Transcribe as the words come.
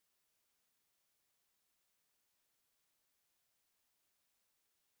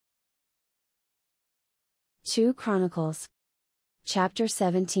2 Chronicles. Chapter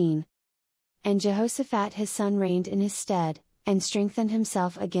 17. And Jehoshaphat his son reigned in his stead, and strengthened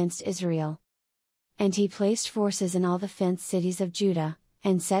himself against Israel. And he placed forces in all the fenced cities of Judah,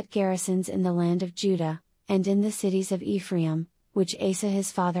 and set garrisons in the land of Judah, and in the cities of Ephraim, which Asa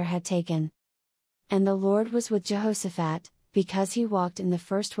his father had taken. And the Lord was with Jehoshaphat, because he walked in the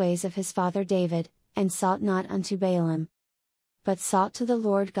first ways of his father David, and sought not unto Baalim, but sought to the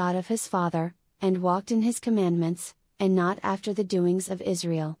Lord God of his father, and walked in his commandments, and not after the doings of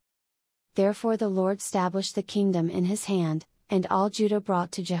Israel. Therefore the Lord stablished the kingdom in his hand, and all Judah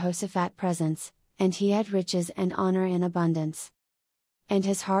brought to Jehoshaphat presents, and he had riches and honor in abundance. And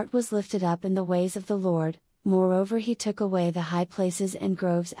his heart was lifted up in the ways of the Lord, moreover he took away the high places and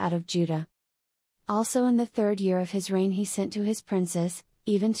groves out of Judah. Also in the 3rd year of his reign he sent to his princes,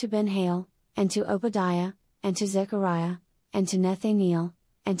 even to Ben-Hail, and to Obadiah, and to Zechariah, and to Nethaneel,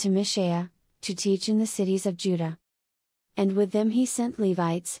 and to Mishael, to teach in the cities of Judah. And with them he sent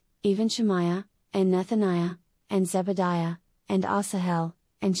Levites, even Shemaiah, and Nethaniah, and Zebadiah, and Asahel,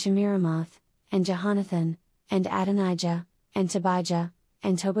 and Shemiramoth, and Jehonathan, and Adonijah, and Tobijah,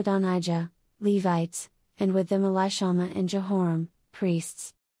 and Tobadonijah, Levites, and with them Elishama and Jehoram,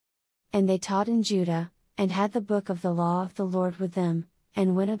 priests. And they taught in Judah, and had the book of the law of the Lord with them,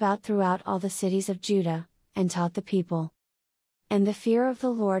 and went about throughout all the cities of Judah, and taught the people. And the fear of the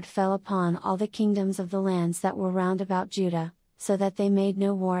Lord fell upon all the kingdoms of the lands that were round about Judah, so that they made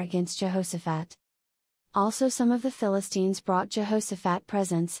no war against Jehoshaphat. Also some of the Philistines brought Jehoshaphat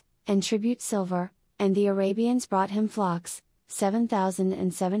presents, and tribute silver, and the Arabians brought him flocks,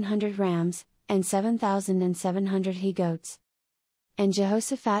 7,700 rams, and 7,700 he-goats. And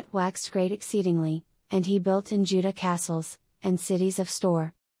Jehoshaphat waxed great exceedingly, and he built in Judah castles, and cities of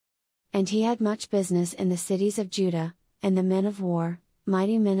store. And he had much business in the cities of Judah, and the men of war,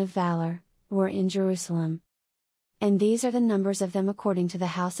 mighty men of valor, were in Jerusalem. And these are the numbers of them according to the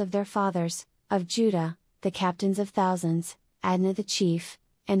house of their fathers, of Judah, the captains of thousands, Adnah the chief,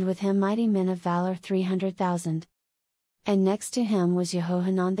 and with him mighty men of valor 300,000. And next to him was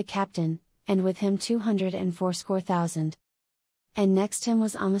Jehohanan the captain, and with him 280,000. And next him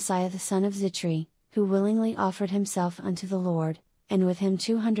was Amasiah the son of Zitri, who willingly offered himself unto the Lord, and with him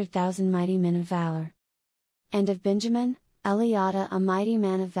 200,000 mighty men of valor. And of Benjamin, Eliada a mighty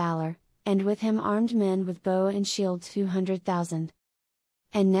man of valor, and with him armed men with bow and shield 200,000.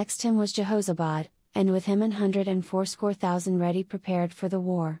 And next him was Jehozabad, and with him 180,000 ready prepared for the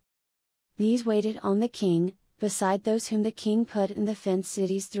war. These waited on the king, beside those whom the king put in the fenced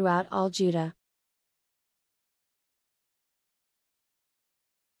cities throughout all Judah,